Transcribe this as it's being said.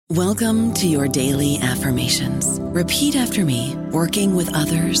Welcome to your daily affirmations. Repeat after me. Working with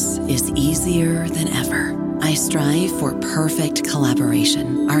others is easier than ever. I strive for perfect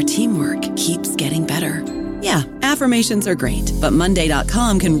collaboration. Our teamwork keeps getting better. Yeah, affirmations are great, but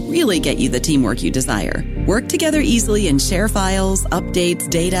Monday.com can really get you the teamwork you desire. Work together easily and share files, updates,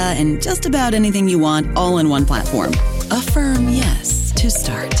 data, and just about anything you want all in one platform. Affirm yes to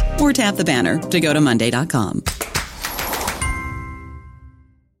start, or tap the banner to go to Monday.com.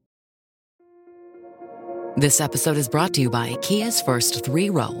 This episode is brought to you by Kia's first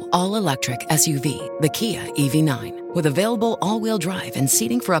three-row, all-electric SUV, the Kia EV9, with available all-wheel drive and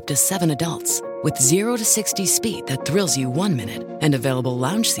seating for up to 7 adults, with 0 to 60 speed that thrills you 1 minute and available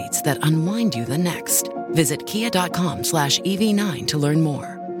lounge seats that unwind you the next. Visit kia.com/EV9 to learn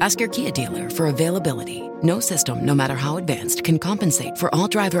more. Ask your Kia dealer for availability. No system, no matter how advanced, can compensate for all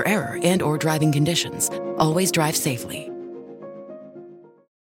driver error and or driving conditions. Always drive safely.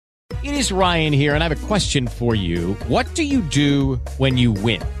 It is Ryan here, and I have a question for you. What do you do when you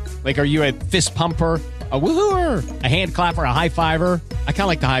win? Like, are you a fist pumper, a woohooer, a hand clapper, a high fiver? I kind of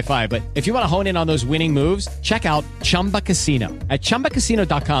like the high five, but if you want to hone in on those winning moves, check out Chumba Casino. At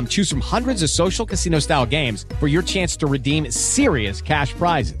ChumbaCasino.com, choose from hundreds of social casino-style games for your chance to redeem serious cash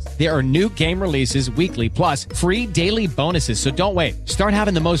prizes. There are new game releases weekly, plus free daily bonuses, so don't wait. Start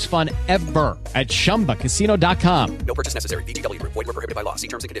having the most fun ever at ChumbaCasino.com. No purchase necessary. VGW. Void where prohibited by law. See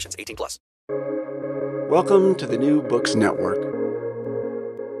terms and conditions. 18+. Welcome to the New Books Network.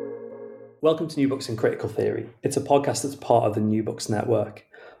 Welcome to New Books in Critical Theory. It's a podcast that's part of the New Books Network.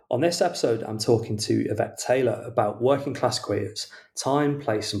 On this episode, I'm talking to Yvette Taylor about working class queers, time,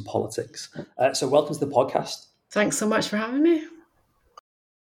 place, and politics. So welcome to the podcast. Thanks so much for having me.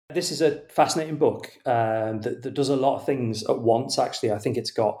 This is a fascinating book that does a lot of things at once, actually. I think it's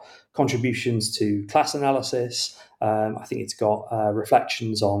got contributions to class analysis. I think it's got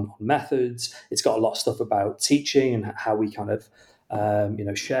reflections on methods. It's got a lot of stuff about teaching and how we kind of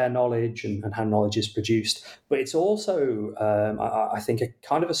share knowledge and how knowledge is produced. But it's also, I think, a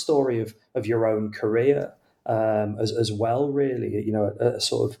kind of a story of your own career as well, really, a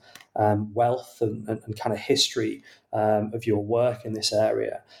sort of wealth and kind of history of your work in this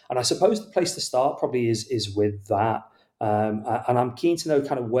area. And I suppose the place to start probably is with that. And I'm keen to know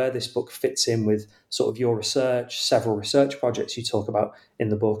kind of where this book fits in with sort of your research, several research projects you talk about in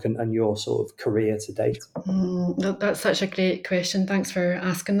the book, and your sort of career to date. That's such a great question. Thanks for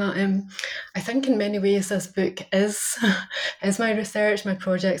asking that. I think in many ways this book is my research, my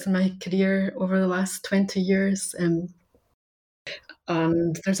projects, and my career over the last 20 years. And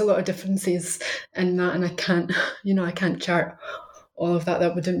there's a lot of differences in that, and I can't chart all of that.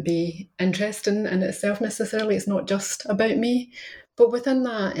 That wouldn't be interesting in itself necessarily. It's not just about me. But within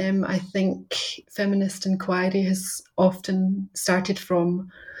that, I think feminist inquiry has often started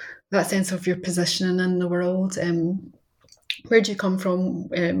from that sense of your positioning in the world. Where do you come from?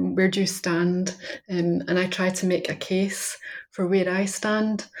 Where do you stand? And I try to make a case for where I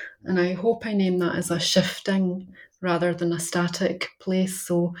stand. And I hope I name that as a shifting rather than a static place.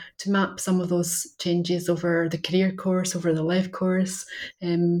 So to map some of those changes over the career course, over the life course,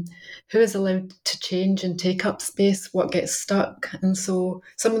 who is allowed to change and take up space, what gets stuck. And so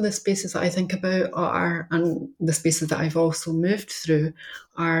some of the spaces that I think about and the spaces that I've also moved through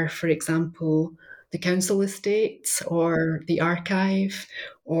are, for example, the council estate or the archive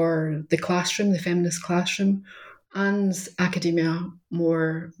or the classroom, the feminist classroom, and academia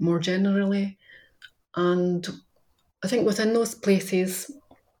more generally. And I think within those places,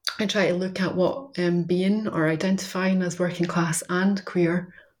 I try to look at what being or identifying as working class and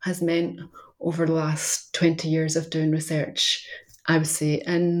queer has meant over the last 20 years of doing research, I would say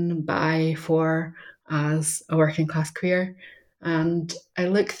in, by, for, as a working class queer. And I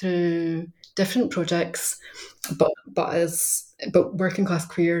look through different projects, but working class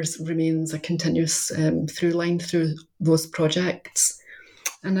queers remains a continuous through line through those projects.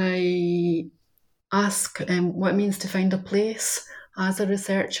 And I ask what it means to find a place as a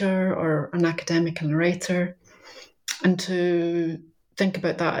researcher or an academic and a writer, and to think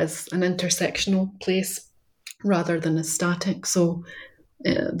about that as an intersectional place rather than as static. So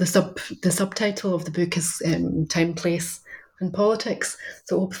the subtitle of the book is Time, Place and Politics,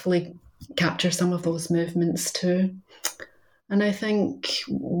 so hopefully capture some of those movements too. And I think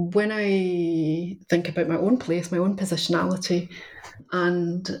when I think about my own place, my own positionality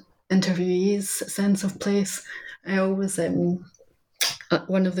and interviewees' sense of place, I always,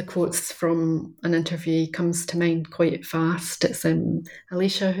 one of the quotes from an interviewee comes to mind quite fast. It's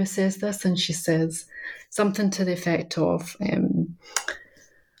Alicia who says this, and she says something to the effect of,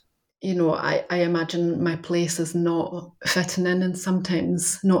 I imagine my place is not fitting in, and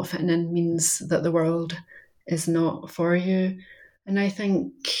sometimes not fitting in means that the world is not for you. And I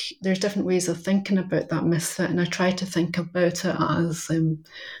think there's different ways of thinking about that misfit, and I try to think about it as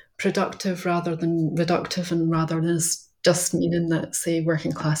productive rather than reductive, and rather than just meaning that, say,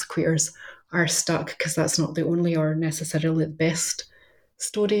 working class queers are stuck, because that's not the only or necessarily the best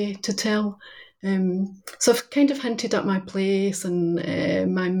story to tell. So I've kind of hinted at my place and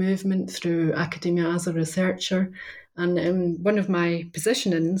my movement through academia as a researcher. And one of my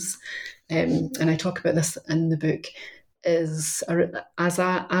positionings, and I talk about this in the book, is as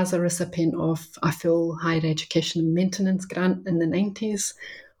a recipient of a full higher education and maintenance grant in the 90s,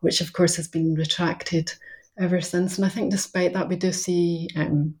 which of course has been retracted ever since. And I think despite that, we do see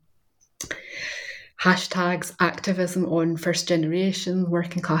hashtags activism on first generation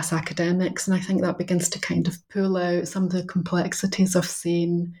working class academics, and I think that begins to kind of pull out some of the complexities of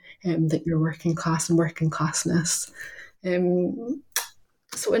saying that you're working class and working classness.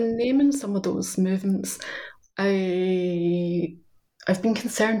 So in naming some of those movements, I've been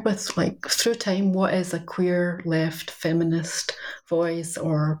concerned with, like, through time, what is a queer left feminist voice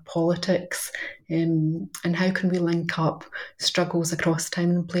or politics, and how can we link up struggles across time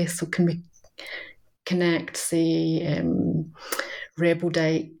and place? So can we connect, say, Rebel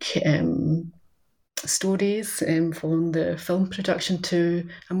Dyke stories following the film production to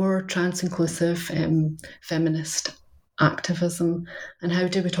a more trans-inclusive feminist activism, and how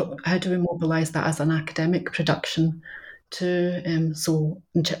do we mobilise that as an academic production too? So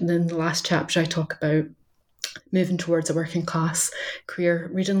in the last chapter I talk about moving towards a working class queer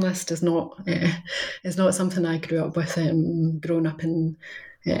reading list is not something I grew up with, growing up in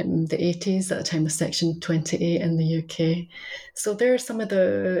the 80s at the time of Section 28 in the UK. So there are some of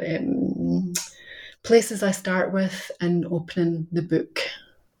the places I start with in opening the book.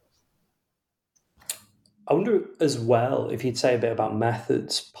 I wonder as well if you'd say a bit about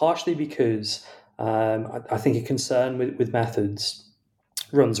methods, partially because I think a concern with methods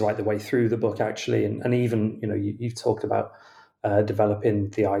runs right the way through the book, actually. And even, you've talked about developing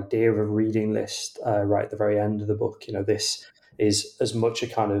the idea of a reading list right at the very end of the book. This is as much a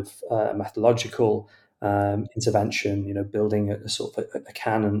kind of methodological intervention, building a sort of a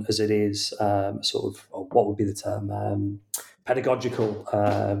canon as it is sort of, what would be the term, pedagogical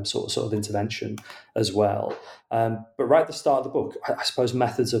sort of intervention as well. But right at the start of the book, I suppose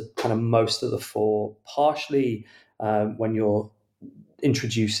methods are kind of most at the fore, partially when you're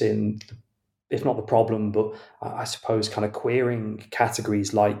introducing, if not the problem, but I suppose kind of queering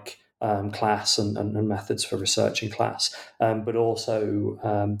categories like class and methods for researching class, but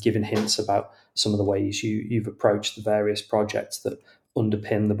also giving hints about some of the ways you've approached the various projects that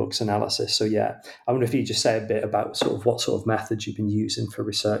underpin the book's analysis. So yeah, I wonder if you just say a bit about sort of what sort of methods you've been using for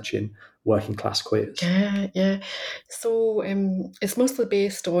researching working class queers. Yeah. So it's mostly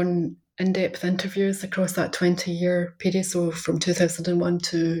based on in-depth interviews across that 20-year period, so from 2001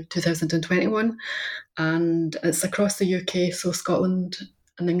 to 2021, and it's across the UK, so Scotland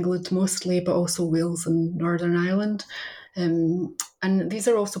and England mostly, but also Wales and Northern Ireland. And these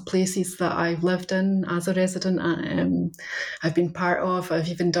are also places that I've lived in as a resident. I've been part of. I've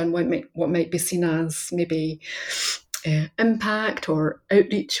even done what might be seen as maybe impact or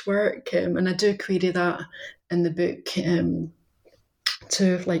outreach work, and I do query that in the book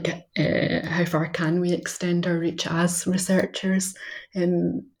to how far can we extend our reach as researchers,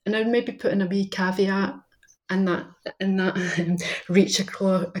 and I'd maybe put in a wee caveat in that reach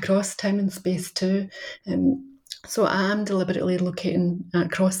across time and space too. So I am deliberately locating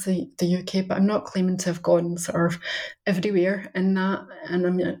across the UK, but I'm not claiming to have gone sort of everywhere in that, and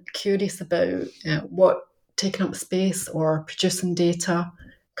I'm curious about what taking up space or producing data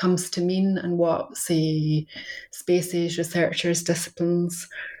comes to mean, and what, say, spaces, researchers, disciplines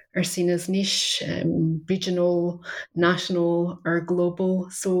are seen as niche, regional, national, or global.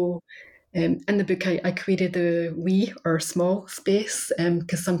 So in the book, I created the wee or small space,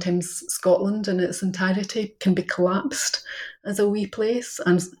 because sometimes Scotland in its entirety can be collapsed as a wee place,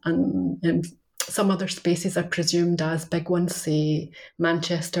 and some other spaces are presumed as big ones, say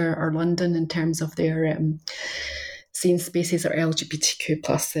Manchester or London, in terms of their scene spaces or LGBTQ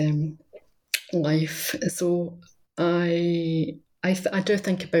plus life. So I do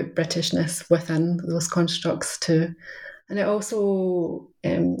think about Britishness within those constructs too. And I also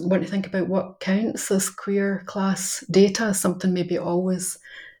want to think about what counts as queer class data, something maybe always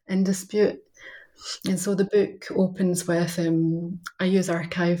in dispute. And so the book opens with, I use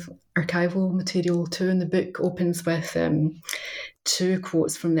archival material too, and the book opens with two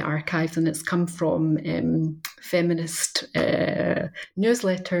quotes from the archives, and it's come from feminist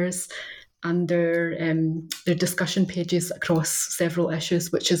newsletters and their discussion pages across several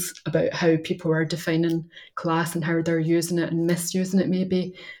issues, which is about how people are defining class and how they're using it and misusing it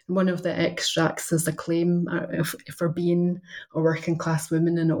maybe. And one of the extracts is a claim for being a working class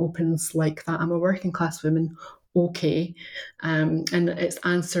woman, and it opens like that: I'm a working class woman, okay. And it's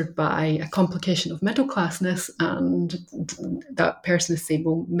answered by a complication of middle classness, and that person is saying,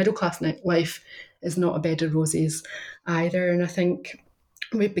 well, middle class life is not a bed of roses either. And I think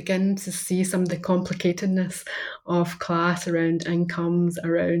we begin to see some of the complicatedness of class around incomes,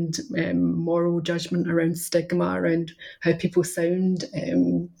 around moral judgment, around stigma, around how people sound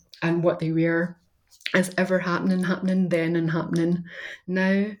and what they wear is ever happening then and happening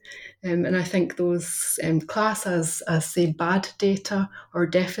now. And I think those class as say, bad data or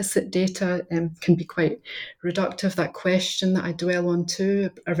deficit data can be quite reductive. That question that I dwell on too,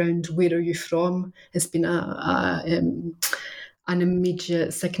 around where are you from, has been an immediate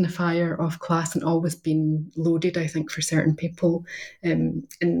signifier of class and always been loaded, I think, for certain people. In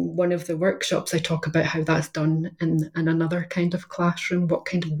one of the workshops, I talk about how that's done in another kind of classroom. What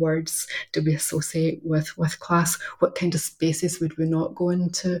kind of words do we associate with class? What kind of spaces would we not go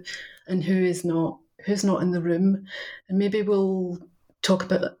into? And who's not in the room? And maybe we'll talk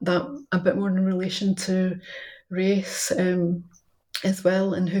about that a bit more in relation to race as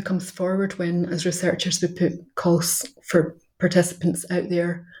well, and who comes forward when, as researchers, we put calls for participants out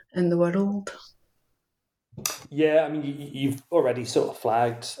there in the world. Yeah, I mean, you've already sort of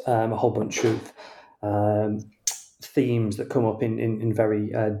flagged a whole bunch of themes that come up in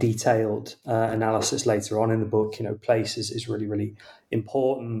very detailed analysis later on in the book. Place is really, really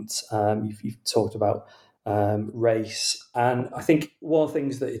important. You've talked about race, and I think one of the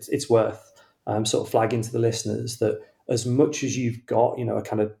things that it's worth sort of flagging to the listeners, that as much as you've got, a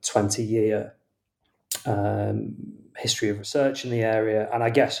kind of 20-year history of research in the area, and I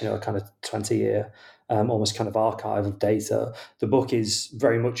guess a kind of 20-year almost kind of archive of data, the book is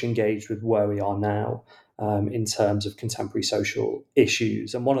very much engaged with where we are now in terms of contemporary social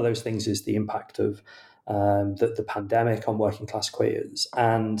issues. And one of those things is the impact of the pandemic on working class queers.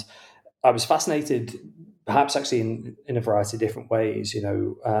 And I was fascinated, perhaps actually in a variety of different ways.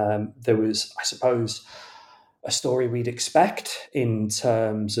 There was, I suppose, a story we'd expect in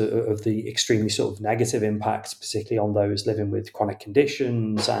terms of the extremely sort of negative impact, particularly on those living with chronic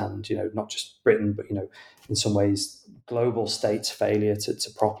conditions, and not just Britain, but in some ways global states' failure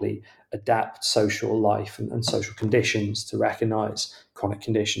to properly adapt social life and social conditions to recognise chronic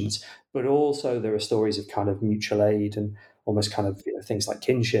conditions. But also there are stories of kind of mutual aid and almost kind of things like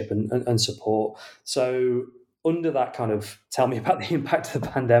kinship and support. So under that kind of tell me about the impact of the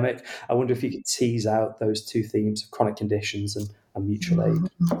pandemic, I wonder if you could tease out those two themes of chronic conditions and mutual aid.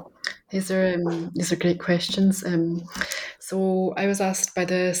 These are great questions. So I was asked by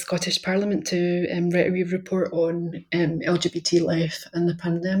the Scottish Parliament to write a wee report on LGBT life in the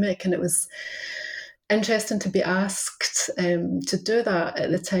pandemic, and it was interesting to be asked to do that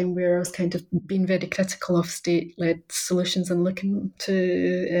at the time where I was kind of being very critical of state-led solutions and looking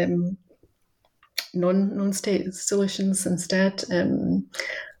to non-state solutions instead,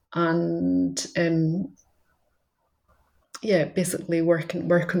 basically working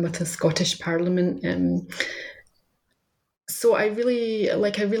with the Scottish Parliament. So I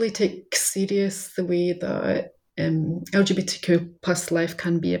really take serious the way that LGBTQ plus life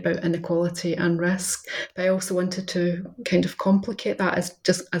can be about inequality and risk, but I also wanted to kind of complicate that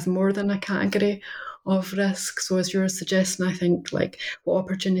as more than a category of risk. So as you're suggesting, I think like what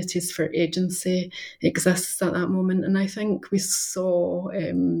opportunities for agency exists at that moment. And I think we saw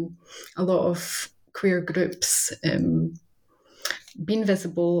a lot of queer groups being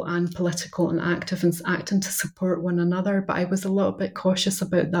visible and political and active and acting to support one another. But I was a little bit cautious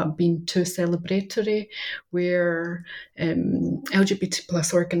about that being too celebratory, where LGBT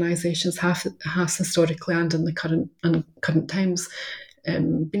plus organisations have historically and in the current times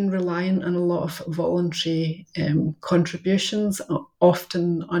been reliant on a lot of voluntary contributions,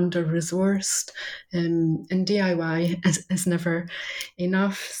 often under-resourced, and DIY is never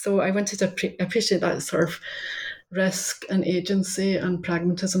enough. So I wanted to appreciate that sort of risk and agency and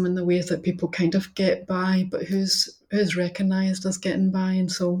pragmatism in the ways that people kind of get by, but who's recognised as getting by. And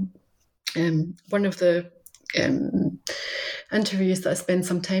so one of the interviews that I spend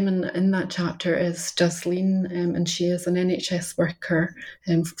some time in that chapter is Jasleen, and she is an NHS worker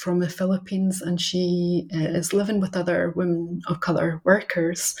from the Philippines, and she is living with other women of colour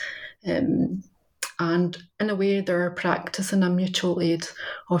workers, and in a way they're practicing a mutual aid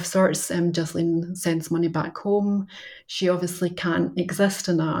of sorts. Ghislaine sends money back home. She obviously can't exist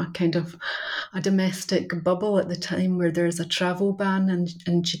in a kind of a domestic bubble at the time where there's a travel ban,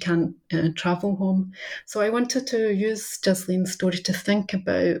 and she can't travel home. So I wanted to use Ghislaine's story to think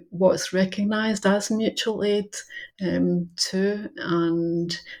about what's recognised as mutual aid too,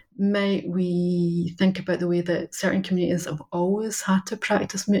 and might we think about the way that certain communities have always had to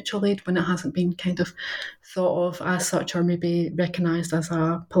practice mutual aid when it hasn't been kind of thought of as such, or maybe recognised as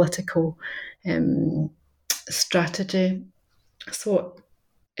a political strategy. So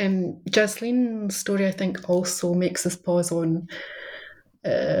Ghislaine's story, I think, also makes us pause on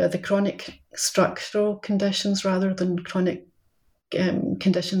the chronic structural conditions rather than chronic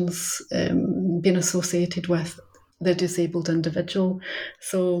conditions being associated with the disabled individual.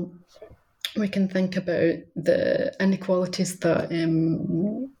 So we can think about the inequalities that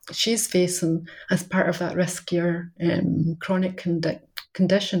she's facing as part of that riskier chronic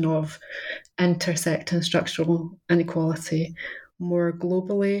condition of intersecting structural inequality more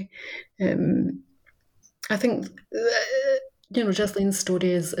globally. I think, Ghislaine's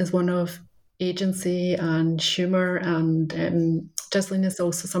story is one of agency and humour, and Ghislaine is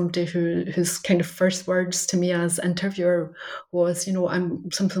also somebody whose kind of first words to me as interviewer was,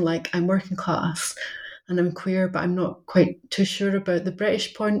 I'm something like, I'm working class and I'm queer, but I'm not quite too sure about the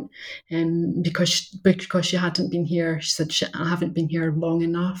British point, because she hadn't been here. She said, I haven't been here long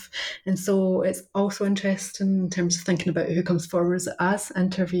enough. And so it's also interesting in terms of thinking about who comes forward as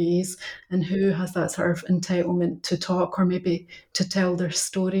interviewees and who has that sort of entitlement to talk, or maybe to tell their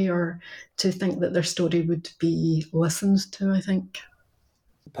story, or to think that their story would be listened to, I think.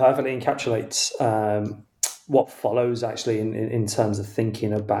 Perfectly encapsulates what follows, actually, in terms of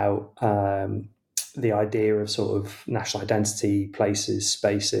thinking about the idea of sort of national identity, places,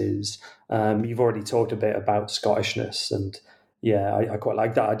 spaces. You've already talked a bit about Scottishness, and I quite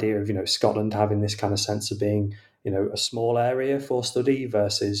like that idea of Scotland having this kind of sense of being a small area for study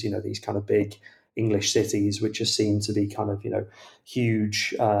versus these kind of big English cities, which just seem to be kind of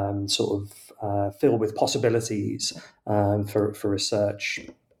huge, sort of filled with possibilities for research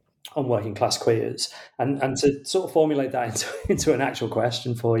on working class queers, and to sort of formulate that into an actual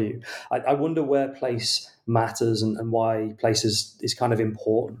question for you, I wonder where place matters and why place is kind of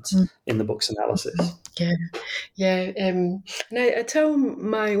important in the book's analysis. And I tell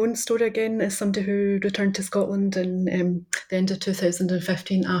my own story again as somebody who returned to Scotland in the end of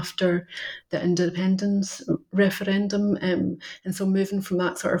 2015 after the independence referendum, and so moving from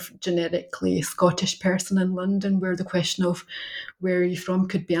that sort of generically Scottish person in London, where the question of where are you from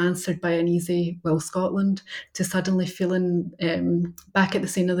could be answered by an easy, well, Scotland, to suddenly feeling back at the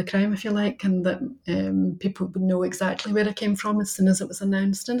scene of the crime, if you like, and that people would know exactly where I came from as soon as it was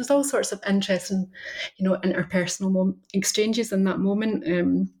announced. And there's all sorts of interesting, interpersonal exchanges in that moment.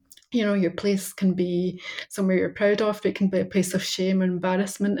 Your place can be somewhere you're proud of, but it can be a place of shame and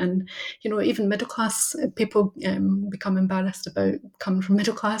embarrassment. And, even middle class people become embarrassed about coming from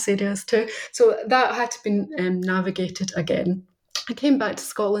middle class areas too. So that had to be navigated again. I came back to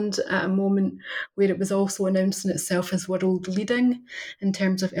Scotland at a moment where it was also announcing itself as world leading in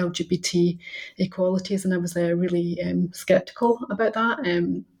terms of LGBT equalities, and I was really sceptical about that.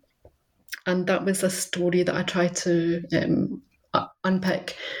 And that was a story that I tried to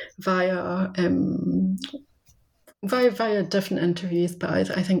unpick via different interviews, but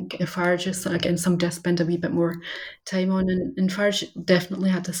I think Farage is, again, somebody I spend a wee bit more time on, and Farage definitely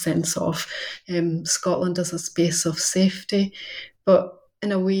had a sense of Scotland as a space of safety, but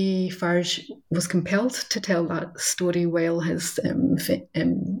in a way Farage was compelled to tell that story while his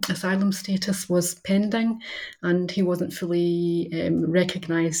asylum status was pending, and he wasn't fully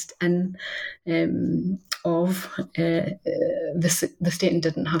recognised in the state, and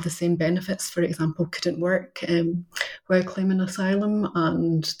didn't have the same benefits. For example, couldn't work while claiming asylum,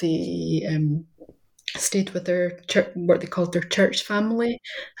 and they stayed with their what they called their church family,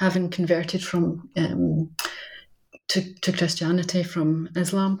 having converted from to Christianity from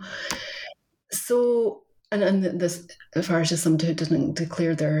Islam. So, and this, as far as somebody who didn't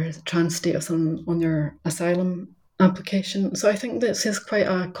declare their trans status on their asylum application. So I think this is quite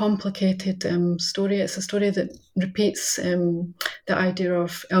a complicated story. It's a story that repeats the idea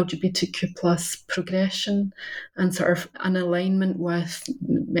of LGBTQ plus progression and sort of an alignment with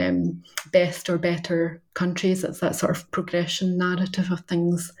best or better countries. It's that sort of progression narrative of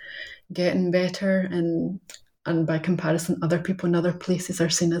things getting better, and by comparison, other people in other places are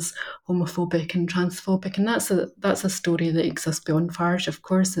seen as homophobic and transphobic, and that's a story that exists beyond Farage. Of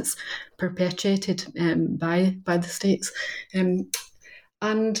course, it's perpetuated by the states, and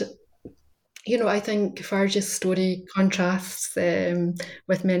I think Farge's story contrasts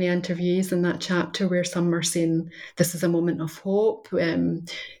with many interviews in that chapter where some are saying this is a moment of hope.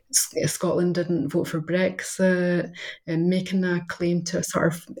 Scotland didn't vote for Brexit, making a claim to a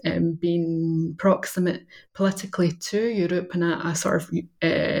sort of being proximate politically to Europe and a sort of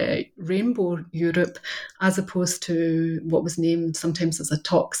rainbow Europe, as opposed to what was named sometimes as a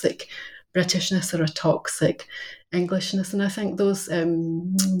toxic Britishness or a toxic Englishness. And I think those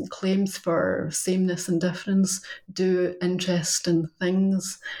claims for sameness and difference do interesting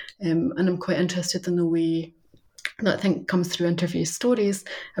things. And I'm quite interested in the way that I think comes through interview stories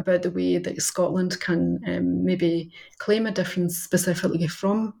about the way that Scotland can maybe claim a difference specifically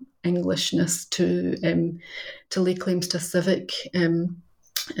from Englishness to lay claims to civic and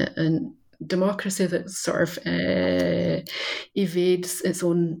democracy that sort of evades its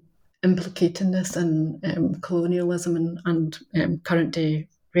own implicatedness in colonialism and current day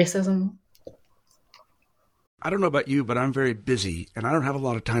racism. I don't know about you, but I'm very busy and I don't have a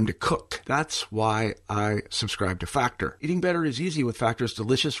lot of time to cook. That's why I subscribe to Factor. Eating better is easy with Factor's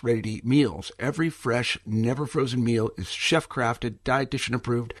delicious, ready-to-eat meals. Every fresh, never frozen meal is chef-crafted, dietitian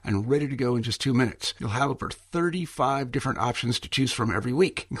approved, and ready to go in just 2 minutes. You'll have over 35 different options to choose from every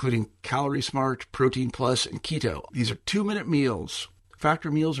week, including Calorie Smart, Protein Plus, and Keto. These are 2-minute meals.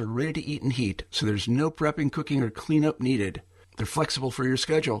 Factor meals are ready to eat and heat, so there's no prepping, cooking, or cleanup needed. They're flexible for your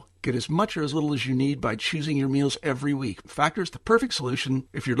schedule. Get as much or as little as you need by choosing your meals every week. Factor is the perfect solution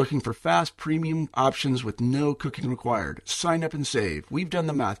if you're looking for fast, premium options with no cooking required. Sign up and save. We've done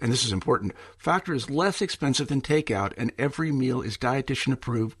the math, and this is important. Factor is less expensive than takeout, and every meal is dietitian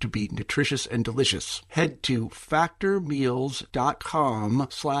approved to be nutritious and delicious. Head to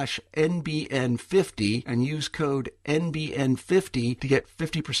factormeals.com/NBN50 and use code NBN50 to get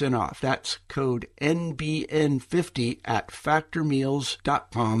 50% off. That's code NBN50 at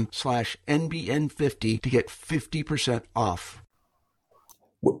factormeals.com/NBN50 to get 50% off.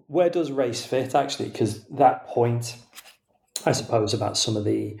 Where does race fit, actually? Because that point, I suppose, about some of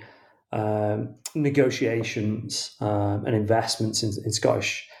the negotiations and investments in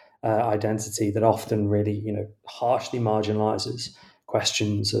Scottish identity that often really, harshly marginalises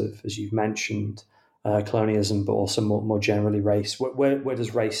questions of, as you've mentioned, colonialism, but also more generally race. Where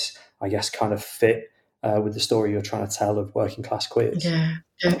does race, I guess, kind of fit with the story you're trying to tell of working class queers? Yeah,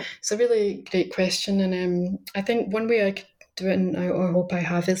 it's a really great question, and I think one way I could do it, and I hope I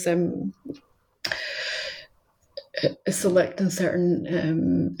have, is selecting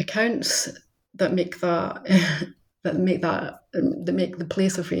certain accounts that make that that make the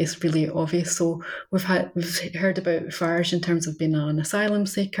place of race really obvious. So we've heard about Farge in terms of being an asylum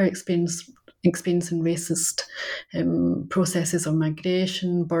seeker, experiencing racist processes of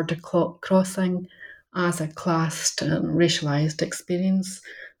migration, border crossing as a classed and racialised experience.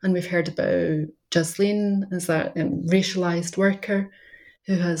 And we've heard about Jasleen as that racialised worker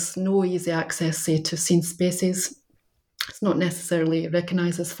who has no easy access, say, to seen spaces. It's not necessarily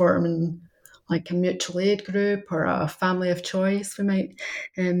recognised as forming like a mutual aid group or a family of choice. We might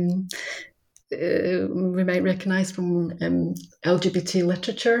recognise from LGBT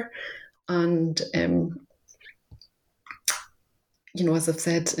literature, and as I've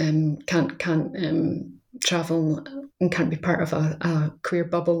said, can't travel and can't be part of a queer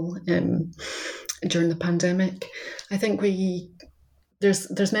bubble during the pandemic. I think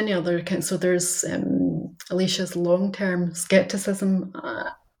there's many other accounts. So there's Alicia's long-term scepticism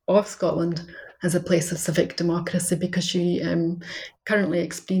of Scotland as a place of civic democracy, because she currently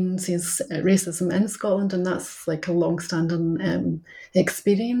experiences racism in Scotland, and that's like a long-standing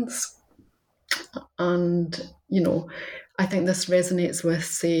experience. And I think this resonates with,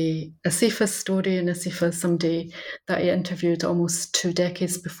 say, Asifa's story, and Asifa is somebody that I interviewed almost 2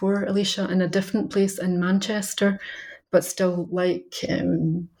 decades before Alicia in a different place in Manchester, but still, like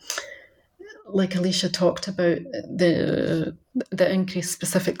Alicia talked about, the increase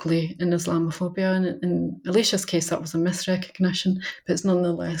specifically in Islamophobia. And in Alicia's case, that was a misrecognition, but it's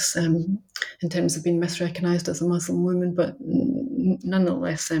nonetheless, in terms of being misrecognised as a Muslim woman, but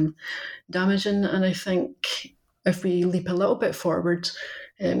nonetheless damaging. And I think if we leap a little bit forward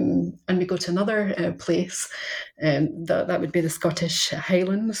and we go to another place, that would be the Scottish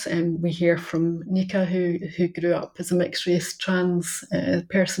Highlands. And we hear from Nika, who grew up as a mixed-race trans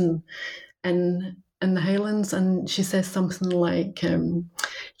person in the Highlands, and she says something like,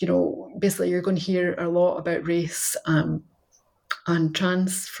 basically you're going to hear a lot about race and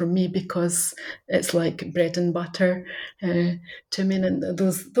trans from me because it's like bread and butter to me. And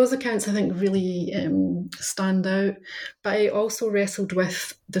those accounts, I think, really stand out. But I also wrestled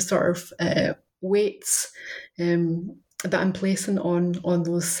with the sort of weights that I'm placing on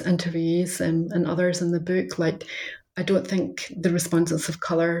those interviewees and others in the book. Like, I don't think the respondents of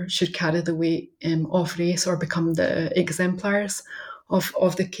colour should carry the weight of race or become the exemplars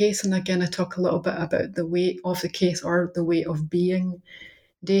of the case. And again, I talk a little bit about the weight of the case or the weight of being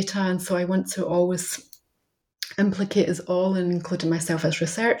data. And so I want to always implicate us all, and including myself as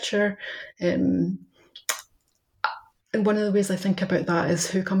researcher. And one of the ways I think about that is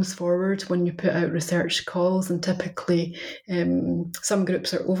who comes forward when you put out research calls, and typically some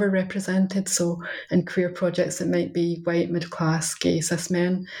groups are overrepresented. So in queer projects, it might be white, middle-class, gay, cis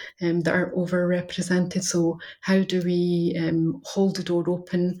men that are overrepresented. So how do we hold the door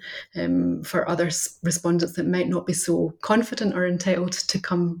open for other respondents that might not be so confident or entitled to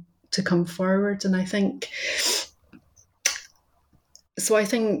come forward? And I think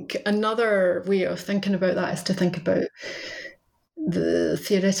another way of thinking about that is to think about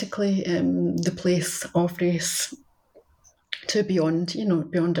theoretically the place of race to beyond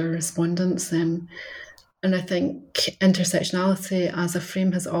our respondents. And I think intersectionality as a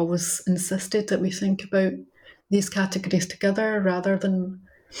frame has always insisted that we think about these categories together rather than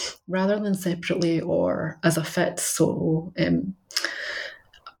separately or as a fit. So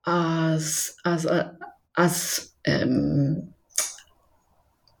as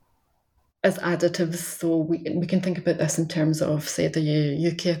additives. So we can think about this in terms of, say,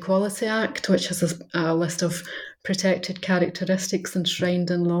 the UK Equality Act, which has a list of protected characteristics enshrined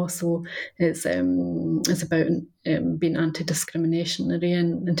in law. So it's about being anti-discriminatory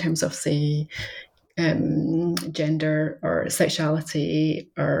in terms of, say, gender or sexuality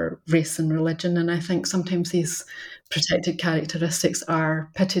or race and religion. And I think sometimes these protected characteristics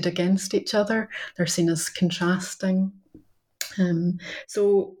are pitted against each other. They're seen as contrasting.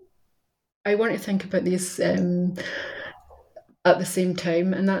 So I want to think about these at the same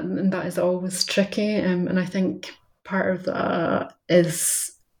time, and that is always tricky. And I think part of that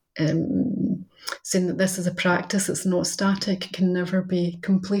is saying that this is a practice. It's not static. It can never be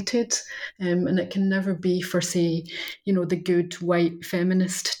completed, and it can never be for, say, the good white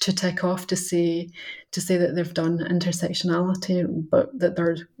feminist to tick off to say that they've done intersectionality, but that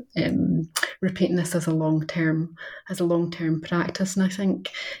they're repeating this as a long-term practice. And I think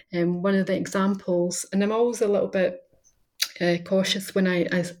one of the examples, and I'm always a little bit cautious when I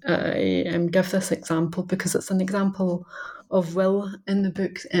give this example, because it's an example of Will in the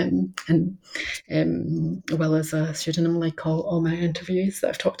book, and Will is a pseudonym like all my interviews that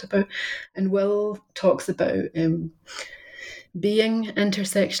I've talked about, and Will talks about being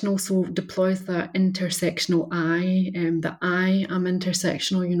intersectional, so deploys that intersectional I, that I am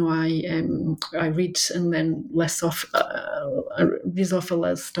intersectional. I read and then reads off a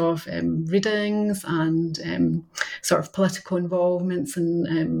list of readings and sort of political involvements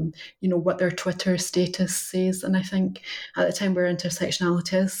and what their Twitter status says. And I think at the time where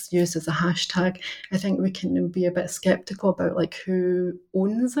intersectionality is used as a hashtag, I think we can be a bit skeptical about who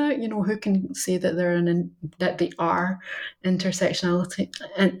owns it. Who can say that that they are intersectional,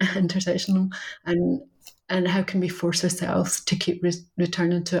 and how can we force ourselves to keep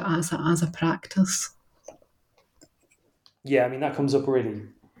returning to it as a practice? Yeah, I mean, that comes up really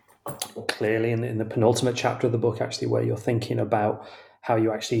clearly in the penultimate chapter of the book, actually, where you're thinking about how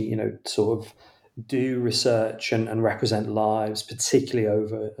you actually, sort of do research and represent lives, particularly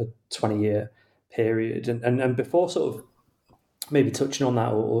over a 20-year period. And before sort of maybe touching on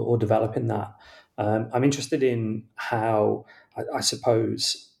that or developing that, I'm interested in how, I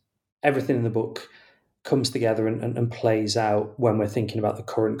suppose, everything in the book comes together and plays out when we're thinking about the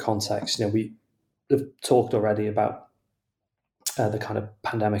current context. We've talked already about the kind of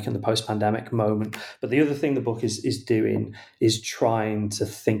pandemic and the post-pandemic moment, but the other thing the book is doing is trying to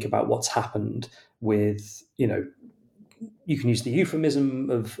think about what's happened with, you can use the euphemism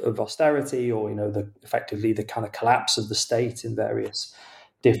of austerity, or effectively the kind of collapse of the state in various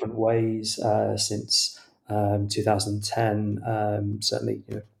different ways since 2010, certainly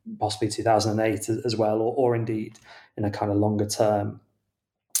possibly 2008 as well, or indeed in a kind of longer term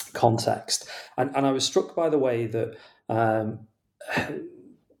context. And I was struck by the way that,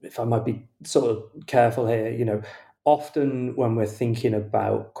 if I might be sort of careful here, often when we're thinking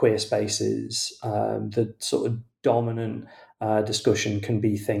about queer spaces, the sort of dominant discussion can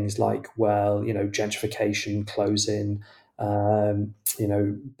be things like, gentrification, closing,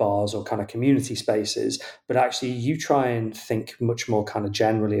 bars or kind of community spaces. But actually, you try and think much more kind of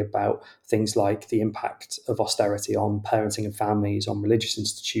generally about things like the impact of austerity on parenting and families, on religious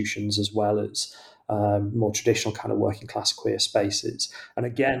institutions, as well as more traditional kind of working class queer spaces. And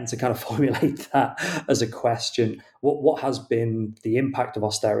again, to kind of formulate that as a question, what has been the impact of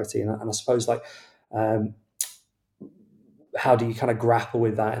austerity? And I suppose how do you kind of grapple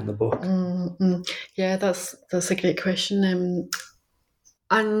with that in the book? Yeah, that's a great question.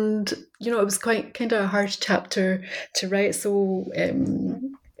 And it was quite kind of a hard chapter to write. So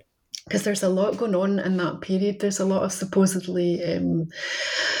because there's a lot going on in that period, there's a lot of supposedly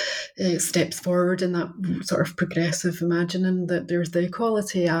steps forward in that sort of progressive imagining, that there's the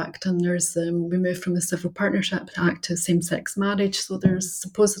Equality Act, and there's we moved from the Civil Partnership Act to same-sex marriage. So there's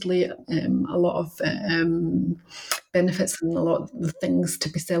supposedly a lot of benefits and a lot of things to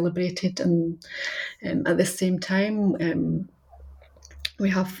be celebrated. And at the same time, we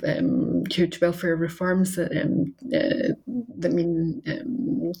have huge welfare reforms that mean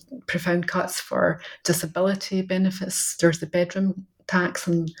profound cuts for disability benefits. There's the bedroom tax,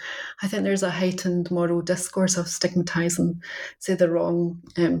 and I think there's a heightened moral discourse of stigmatising, say, the wrong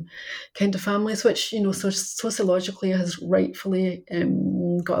kind of families, which sociologically has rightfully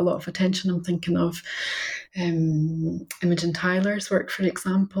got a lot of attention. I'm thinking of Imogen Tyler's work, for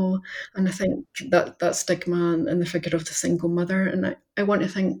example, and I think that stigma and the figure of the single mother, and I want to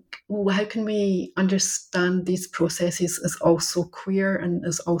think, well, how can we understand these processes as also queer and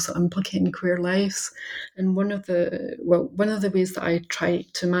as also implicating queer lives? And one of the ways that I try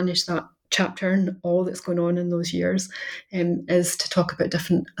to manage that chapter and all that's going on in those years is to talk about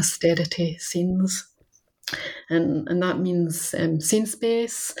different austerity scenes. And that means scene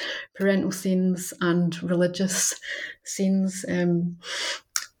space, parental scenes, and religious scenes.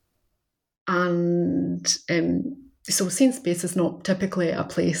 So scene space is not typically a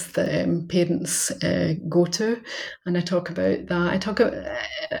place that parents go to, and I talk about that. I talk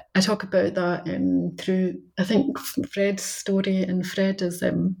about that through, I think, Fred's story, and Fred is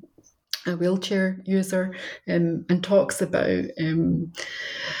a wheelchair user and talks about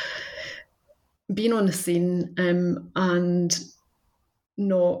being on the scene and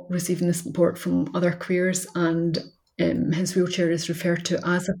not receiving the support from other queers, and his wheelchair is referred to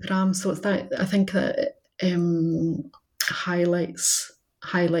as a pram. So it's that, I think, that highlights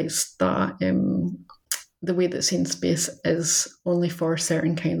that the way that scene space is only for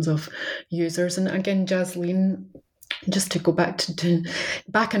certain kinds of users. And again, Jasleen, just to go back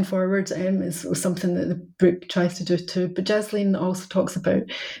back and forwards, is something that the book tries to do too. But Jasleen also talks about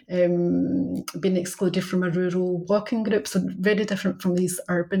being excluded from a rural walking group, so very different from these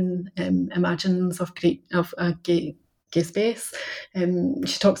urban imaginings of a gay space.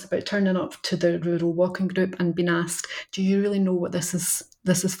 She talks about turning up to the rural walking group and being asked, "Do you really know what this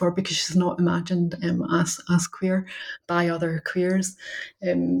is for?" Because she's not imagined as queer by other queers.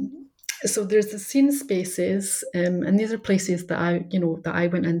 So there's the scene spaces, and these are places that I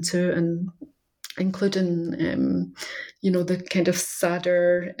went into, and including the kind of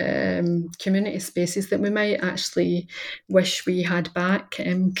sadder community spaces that we might actually wish we had back,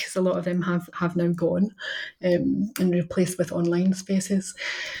 because a lot of them have now gone and replaced with online spaces.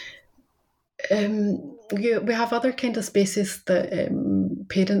 We have other kind of spaces that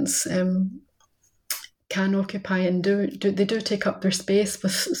parents can occupy and they do take up their space.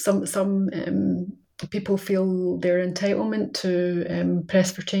 With some people feel their entitlement to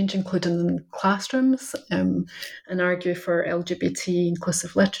press for change, including in classrooms, and argue for LGBT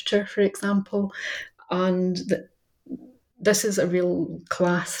inclusive literature, for example. And this is a real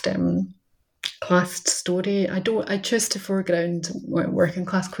classed story. I choose to foreground working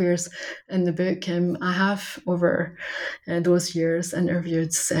class queers in the book. I have over those years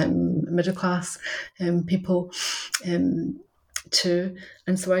interviewed middle class people too,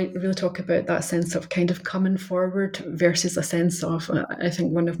 and so I really talk about that sense of kind of coming forward versus a sense of, I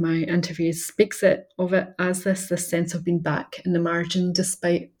think one of my interviews speaks of it as this sense of being back in the margin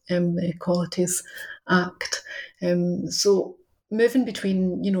despite the Equalities Act. So moving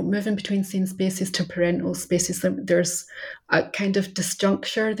between scene spaces to parental spaces, there's a kind of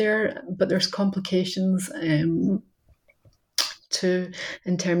disjuncture there, but there's complications too,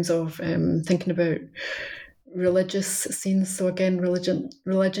 in terms of thinking about religious scenes. So again,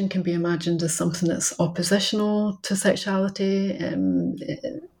 religion can be imagined as something that's oppositional to sexuality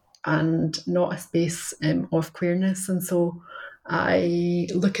and not a space of queerness. And so I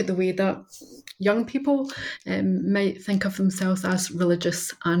look at the way that young people might think of themselves as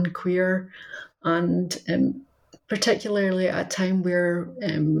religious and queer, and particularly at a time where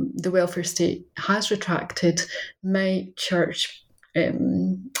the welfare state has retracted, might church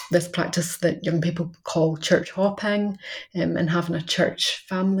this practice that young people call church hopping and having a church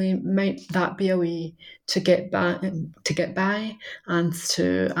family, might that be a way to get by and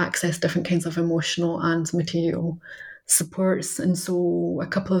to access different kinds of emotional and material supports. And so a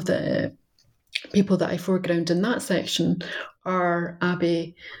couple of the people that I foreground in that section are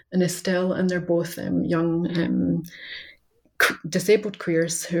Abby and Estelle, and they're both young disabled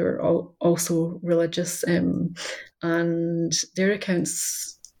queers who are also religious, and their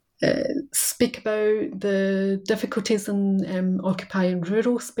accounts speak about the difficulties in occupying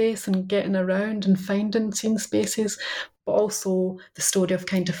rural space and getting around and finding scene spaces, but also the story of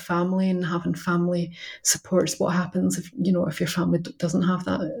kind of family and having family supports. What happens if your family doesn't have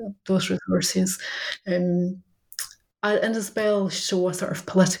those resources, and as well show a sort of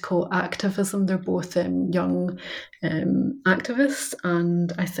political activism. They're both young activists,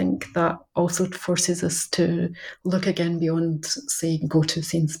 and I think that also forces us to look again beyond, say, go-to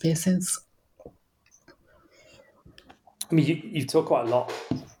scene spaces. I mean, you talk quite a lot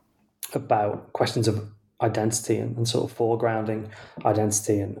about questions of identity and sort of foregrounding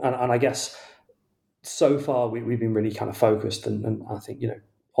identity, and I guess so far we've been really kind of focused, and I think,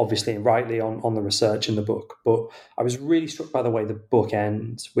 obviously and rightly on the research in the book, but I was really struck by the way the book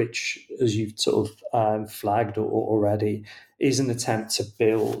ends, which, as you've sort of flagged already, is an attempt to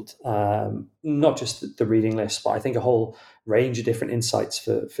build not just the reading list, but I think a whole range of different insights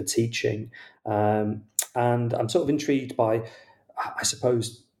for teaching. And I'm sort of intrigued by, I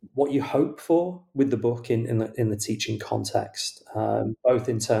suppose, what you hope for with the book in the teaching context, both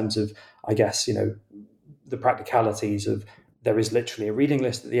in terms of, I guess, the practicalities of, there is literally a reading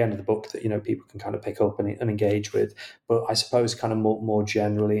list at the end of the book that people can kind of pick up and engage with, but I suppose kind of more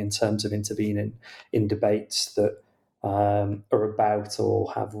generally in terms of intervening in debates that are about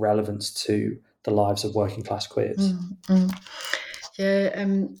or have relevance to the lives of working class queers. Mm-hmm. Yeah,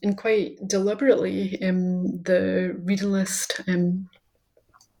 and quite deliberately, the reading list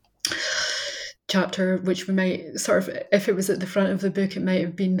chapter, which we might sort of, if it was at the front of the book, it might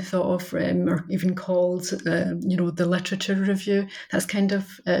have been thought of or even called, the literature review. That's kind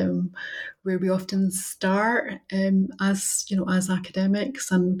of where we often start as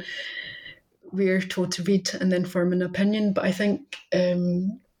academics, and we're told to read and then form an opinion. But I think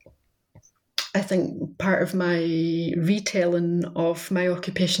part of my retelling of my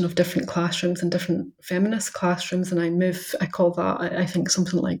occupation of different classrooms and different feminist classrooms, and I call that, I think,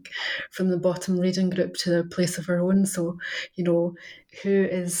 something like from the bottom reading group to the place of our own. So, who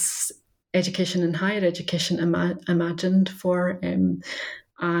is education and higher education imagined for, and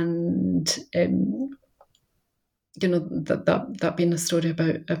that being a story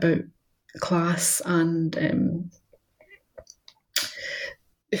about class, and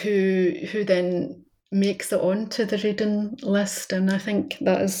who then makes it onto the reading list. And I think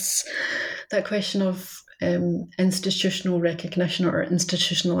that question of institutional recognition or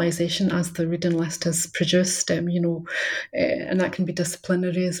institutionalization as the reading list is produced, and that can be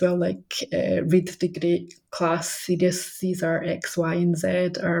disciplinary as well, like read the great class series, these are X, Y, and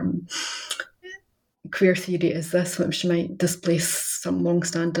Z, or queer theory is this, which might displace some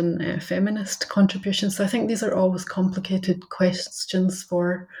long-standing feminist contributions. So I think these are always complicated questions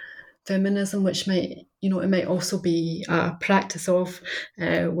for feminism, which might, it might also be a practice of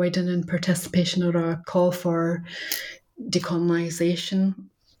widening participation or a call for decolonization.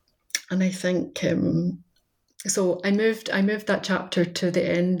 And I think so. I moved that chapter to the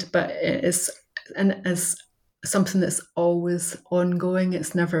end, but it is something that's always ongoing.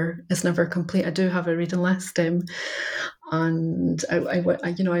 It's never complete. I do have a reading list, and I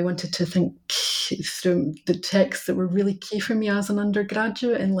wanted to think through the texts that were really key for me as an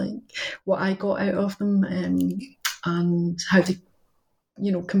undergraduate, and like what I got out of them, and how they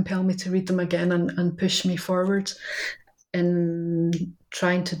compel me to read them again and push me forward in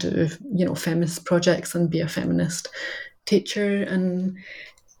trying to do feminist projects and be a feminist teacher. And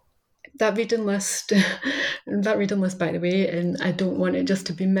that reading list, by the way, and I don't want it just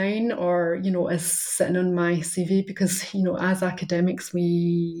to be mine or, as sitting on my CV, because, as academics, our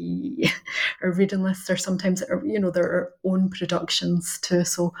reading lists are sometimes, they're our own productions too.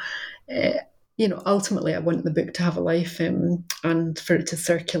 So, ultimately I want the book to have a life, and for it to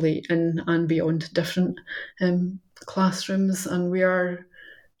circulate in and beyond different classrooms. And we are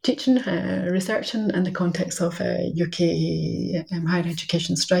teaching, researching in the context of UK higher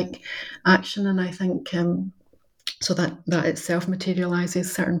education strike action, and I think so that itself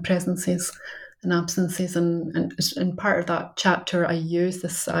materialises certain presences and absences, and part of that chapter I use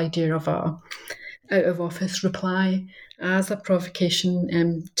this idea of a out of office reply as a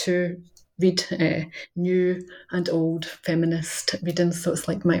provocation to read new and old feminist readings. So it's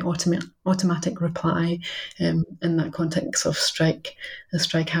like my automatic reply in that context of strike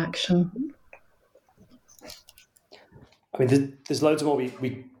action. I mean, there's loads more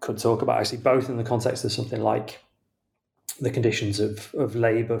we could talk about, actually, both in the context of something like the conditions of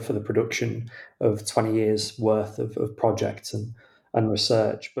labour for the production of 20 years worth of projects, and and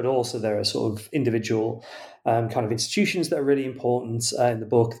research, but also there are sort of individual kind of institutions that are really important in the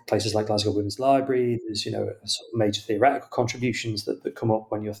book, places like Glasgow Women's Library. There's, sort of major theoretical contributions that come up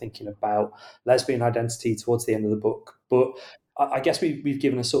when you're thinking about lesbian identity towards the end of the book. But I guess we've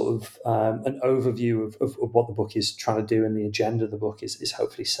given a sort of an overview of what the book is trying to do, and the agenda of the book is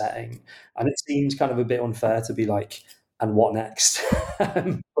hopefully setting. And it seems kind of a bit unfair to be like, and what next?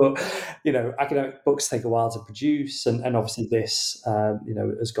 But, academic books take a while to produce. And obviously this,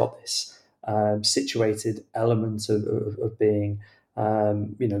 has got this situated element of being,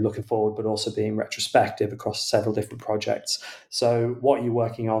 looking forward, but also being retrospective across several different projects. So what are you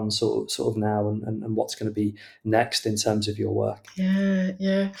working on sort of now, and what's going to be next in terms of your work?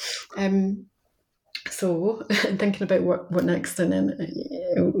 Yeah. So thinking about what next, and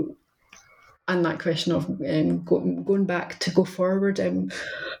then and that question of going back to go forward.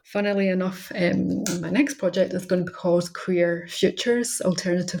 Funnily enough, my next project is going to be called Queer Futures,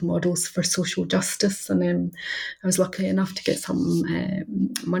 Alternative Models for Social Justice. And I was lucky enough to get some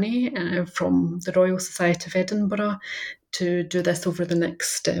money from the Royal Society of Edinburgh to do this over the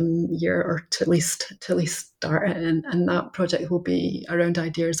next year, or to at least start it. And that project will be around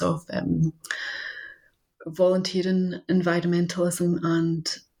ideas of volunteering, environmentalism,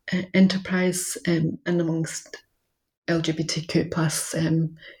 and enterprise in amongst LGBTQ plus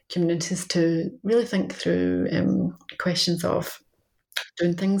communities, to really think through questions of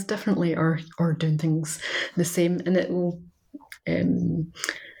doing things differently or doing things the same. And it will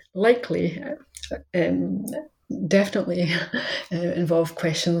likely definitely involve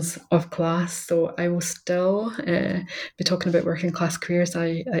questions of class. So I will still be talking about working class queers.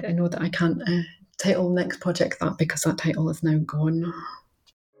 I know that I can't title the next project that, because that title is now gone.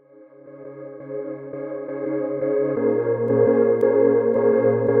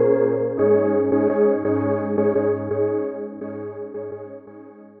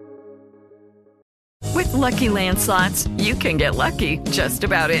 With Lucky Land Slots, you can get lucky just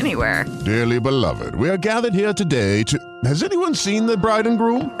about anywhere. Dearly beloved, we are gathered here today to... Has anyone seen the bride and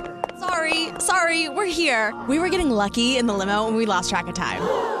groom? Sorry, we're here. We were getting lucky in the limo and we lost track of time.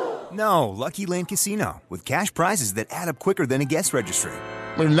 No, Lucky Land Casino, with cash prizes that add up quicker than a guest registry.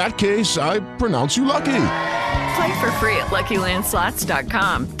 In that case, I pronounce you lucky. Play for free at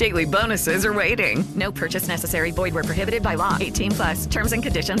LuckyLandSlots.com. Daily bonuses are waiting. No purchase necessary. Void where prohibited by law. 18+. Terms and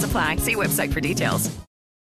conditions apply. See website for details.